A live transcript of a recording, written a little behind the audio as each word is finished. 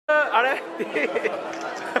あれ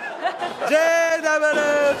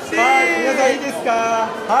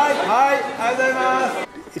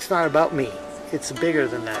It's not about me. It's bigger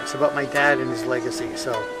than that. It's about my dad and his legacy.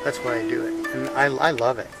 So that's why I do it. And I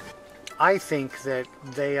love it. I think that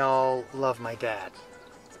they all love my dad.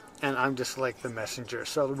 And I'm just like the messenger.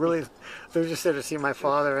 So really, they're just there to see my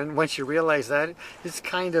father. And once you realize that, it's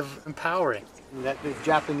kind of empowering. That the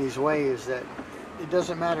Japanese way is that it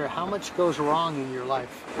doesn't matter how much goes wrong in your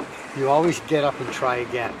life. You always get up and try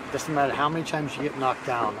again. It doesn't matter how many times you get knocked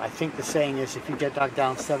down. I think the saying is if you get knocked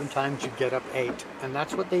down 7 times, you get up 8. And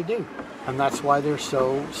that's what they do. And that's why they're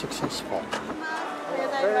so successful.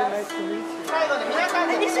 Very nice to meet you.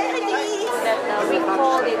 That we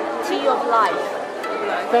call it Tea of Life.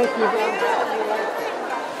 Thank you very much.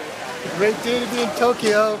 Great day to be in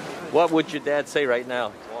Tokyo. What would your dad say right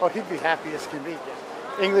now? Oh, he'd be happy as can be.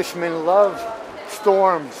 Englishmen love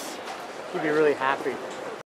storms. He'd be really happy.